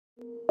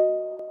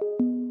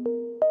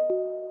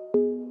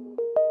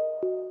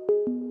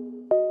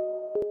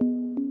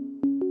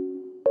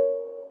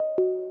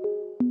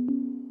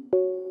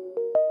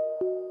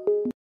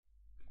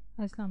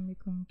अस्सलाम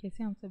वालेकुम।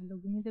 कैसे हैं आप सब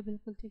लोग? उम्मीद है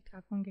बिल्कुल ठीक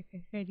ठाक होंगे,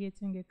 खैरियत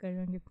से होंगे, कर रहे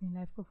होंगे अपनी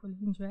लाइफ को फुल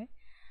एंजॉय।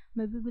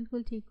 मैं भी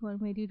बिल्कुल ठीक हूँ और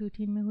मेरी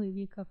रूटीन में हुई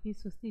हुई काफ़ी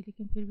सुस्ती,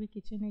 लेकिन फिर भी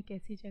किचन एक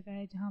ऐसी जगह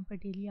है जहाँ पर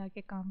डेली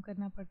आके काम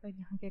करना पड़ता है,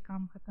 जहाँ के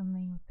काम ख़त्म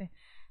नहीं होते।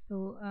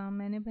 तो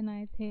मैंने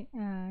बनाए थे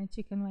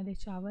चिकन वाले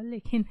चावल,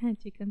 लेकिन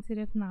चिकन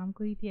सिर्फ नाम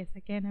को ही थी, ऐसा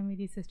कहना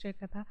मेरी सिस्टर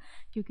का था।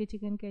 क्योंकि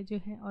चिकन का जो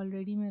है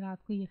ऑलरेडी मैं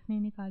रात को यखनी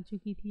निकाल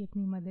चुकी थी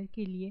अपनी मदर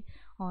के लिए,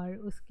 और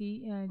उसकी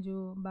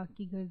जो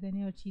बाकी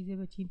गर्दनें और चीज़ें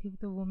बची थी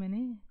तो वो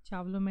मैंने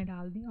चावलों में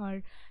डाल दी।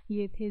 और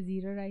ये थे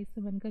ज़ीरा राइस,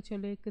 तो मैंने कहा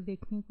चलो एक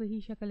देखने को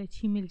ही शक्ल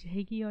अच्छी मिल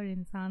जाएगी, और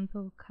इंसान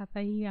तो खाता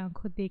ही है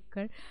आंखों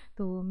देखकर।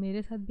 तो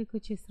मेरे साथ भी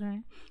कुछ इस तरह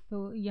है।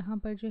 तो यहाँ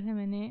पर जो है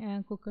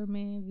मैंने कुकर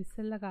में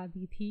विसल लगा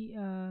दी थी,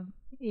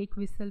 एक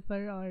विसल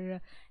पर, और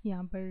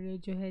यहाँ पर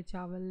जो है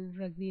चावल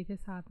रख दिए थे।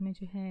 साथ में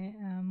जो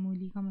है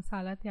मूली का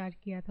मसाला तैयार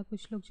किया था।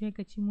 कुछ लोग जो है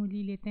कच्ची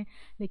मूली लेते हैं,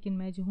 लेकिन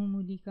मैं जो हूँ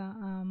मूली का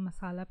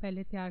मसाला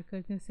पहले तैयार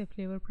करती हूँ, उससे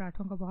फ्लेवर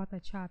पराठों का बहुत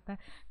अच्छा आता है।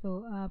 तो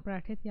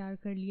पराठे तैयार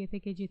कर लिए थे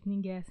कि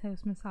जितनी गैस है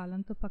उसमें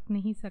सालन तो पक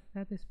नहीं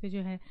सकता, तो इस पर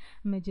जो है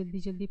मैं जल्दी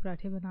जल्दी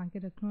पराठे बना के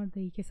रख लूँ, और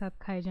दही के साथ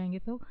खाए जाएंगे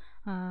तो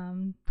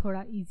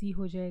थोड़ा इजी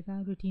हो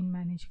जाएगा रूटीन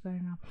मैनेज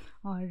करना।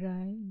 और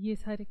ये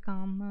सारे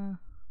काम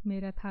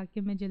मेरा था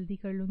कि मैं जल्दी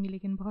कर लूँगी,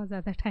 लेकिन बहुत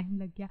ज़्यादा टाइम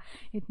लग गया।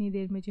 इतनी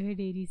देर में जो है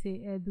डेयरी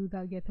से दूध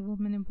आ गया था, वो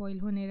मैंने बॉईल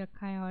होने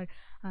रखा है। और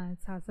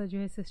साथ साथ जो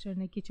है सिस्टर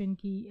ने किचन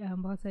की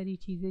बहुत सारी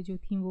चीज़ें जो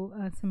थी वो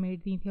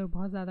समेट दी थी, और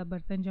बहुत ज़्यादा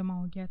बर्तन जमा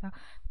हो गया था।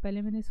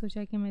 पहले मैंने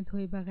सोचा कि मैं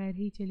धोए बगैर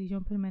ही चली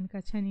जाऊँ, फिर मैंने कहा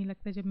अच्छा नहीं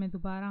लगता, जब मैं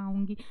दोबारा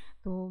आऊँगी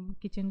तो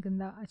किचन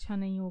गंदा अच्छा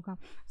नहीं होगा।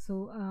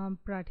 सो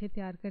पराठे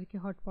तैयार करके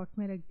हॉट पॉट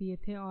में रख दिए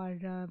थे, और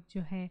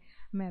जो है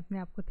मैं अपने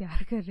आप को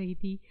तैयार कर रही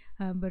थी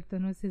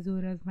बर्तनों से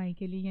ज़ोर आजमाई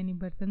के लिए, यानी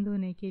बर्तन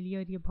धोने के लिए।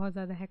 और ये बहुत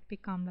ज़्यादा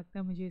हेक्टिक काम लगता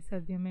है मुझे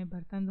सर्दियों में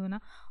बर्तन धोना।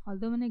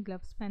 ऑल्दो मैंने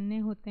ग्लव्स पहनने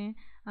होते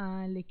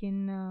हैं,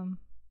 लेकिन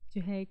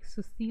जो है एक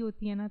सुस्ती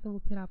होती है ना, तो वो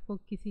फिर आपको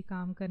किसी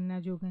काम करना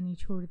जोगा नहीं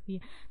छोड़ती है।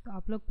 तो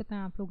आप लोग बताएं,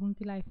 आप लोगों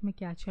की लाइफ में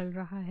क्या चल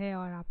रहा है,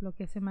 और आप लोग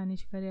कैसे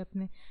मैनेज करें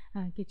अपने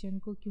किचन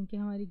को, क्योंकि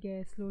हमारी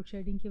गैस लोड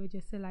शेडिंग की वजह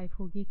से लाइफ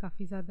होगी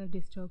काफ़ी ज़्यादा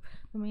डिस्टर्ब।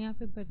 तो मैं यहाँ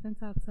पे बर्तन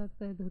साथ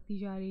साथ धोती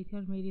जा रही थी,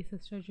 और मेरी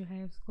सिस्टर जो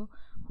है उसको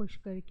खुश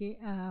करके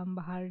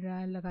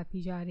बाहर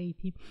लगाती जा रही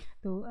थी।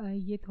 तो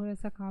ये थोड़ा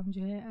सा काम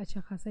जो है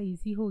अच्छा खासा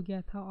ईजी हो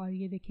गया था। और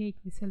ये देखिए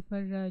एक विसल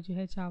पर जो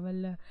है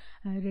चावल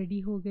रेडी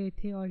हो गए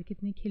थे, और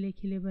कितने खिले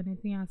खिले बने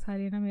थे। यहाँ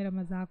सारे ना मेरा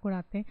मजाक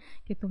उड़ाते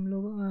हैं कि तुम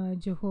लोग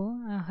जो हो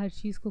हर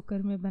चीज़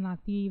कुकर में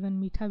बनाती हो, इवन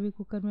मीठा भी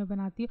कुकर में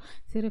बनाती हो,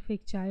 सिर्फ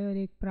एक चाय और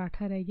एक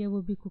पराठा रह गया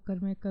वो भी कुकर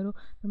में करो।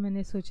 तो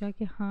मैंने सोचा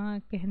कि हाँ,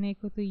 कहने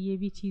को तो ये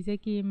भी चीज़ है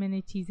कि मैंने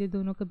चीज़ें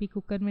दोनों कभी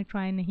कुकर में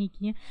ट्राई नहीं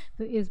की हैं,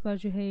 तो इस बार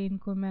जो है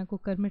इनको मैं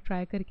कुकर में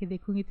ट्राई करके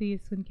देखूँगी। तो ये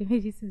सुन के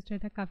मेरी सिस्टर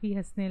ना काफ़ी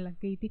हंसने लग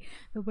गई थी।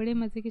 तो बड़े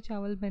मज़े के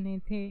चावल बने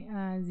थे,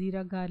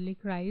 ज़ीरा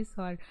गार्लिक राइस।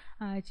 और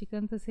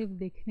चिकन तो सिर्फ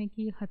देखने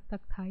की हद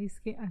तक था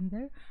इसके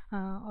अंदर,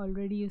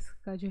 ऑलरेडी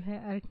उसका जो है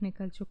अर्क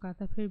निकल चुका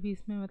था, फिर भी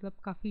इसमें मतलब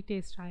काफ़ी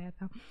टेस्ट आया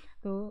था।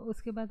 तो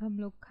उसके बाद हम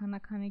लोग खाना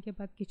खाने के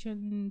बाद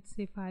किचन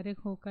से फारिग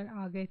होकर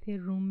आ गए थे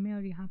रूम में,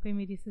 और यहाँ पे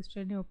मेरी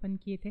सिस्टर ने ओपन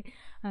किए थे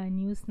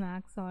न्यू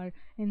स्नैक्स। और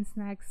इन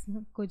स्नैक्स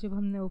को जब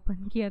हमने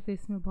ओपन किया तो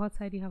इसमें बहुत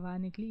सारी हवा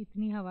निकली।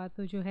 इतनी हवा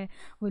तो जो है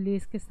वो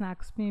लेस के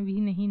स्नैक्स में भी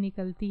नहीं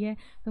निकलती है।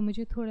 तो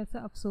मुझे थोड़ा सा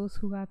अफसोस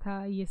हुआ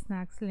था ये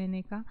स्नैक्स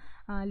लेने का,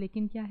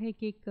 लेकिन क्या है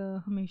कि एक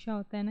हमेशा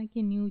होता है ना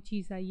कि न्यू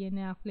चीज़ आई है,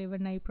 नया फ्लेवर,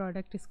 नई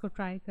प्रोडक्ट, इसको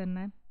ट्राई करना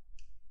है।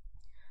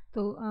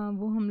 तो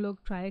वो हम लोग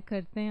ट्राई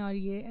करते हैं। और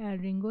ये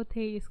रिंगो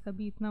थे, इसका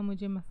भी इतना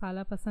मुझे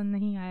मसाला पसंद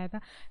नहीं आया था,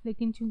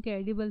 लेकिन चूंकि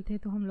एडिबल थे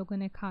तो हम लोगों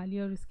ने खा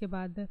लिया। और उसके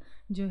बाद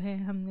जो है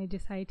हमने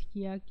डिसाइड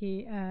किया कि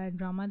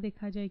ड्रामा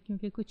देखा जाए,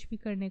 क्योंकि कुछ भी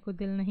करने को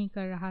दिल नहीं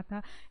कर रहा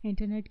था।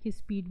 इंटरनेट की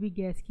स्पीड भी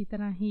गैस की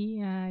तरह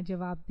ही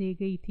जवाब दे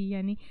गई थी,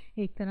 यानी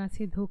एक तरह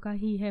से धोखा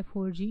ही है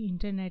 4G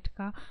इंटरनेट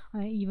का।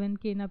 इवन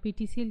के ना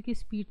PTCL की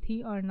स्पीड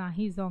थी और ना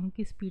ही जोंग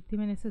की स्पीड थी।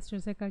 मैंने सिस्टर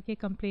से कहा कि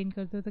कंप्लेन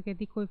कर दो, तो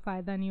कहती कोई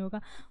फ़ायदा नहीं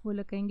होगा, वो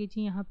लोग कहेंगे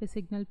जी यहाँ पे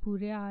सिग्नल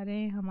पूरे आ रहे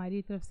हैं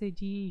हमारी तरफ से,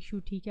 जी इशू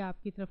ठीक है,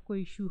 आपकी तरफ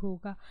कोई इशू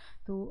होगा।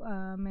 तो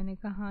मैंने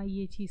कहा हाँ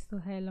ये चीज़ तो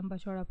है, लंबा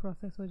चौड़ा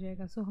प्रोसेस हो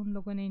जाएगा। सो हम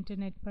लोगों ने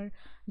इंटरनेट पर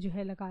जो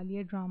है लगा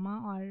लिया ड्रामा,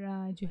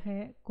 और जो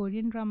है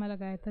कोरियन ड्रामा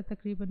लगाया था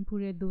तकरीबन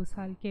पूरे 2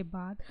 साल के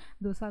बाद।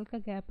 2 साल का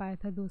गैप आया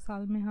था, 2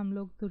 साल में हम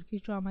लोग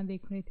तुर्किश ड्रामा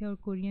देख रहे थे और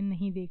कोरियन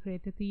नहीं देख रहे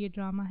थे। तो ये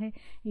ड्रामा है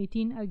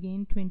 18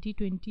 अगेन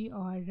 2020,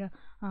 और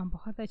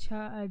बहुत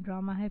अच्छा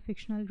ड्रामा है,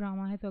 फिक्शनल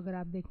ड्रामा है। तो अगर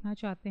आप देखना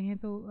चाहते हैं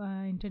तो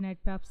इंटरनेट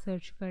पे आप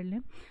सर्च कर लें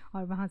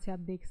और वहाँ से आप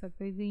देख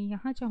सकते हैं।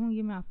 यहाँ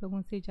चाहूँगी मैं आप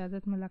लोगों से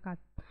इजाज़त, मुलाकात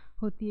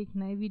होती है एक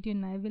नए वीडियो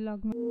नए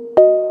व्लॉग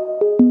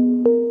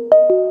में।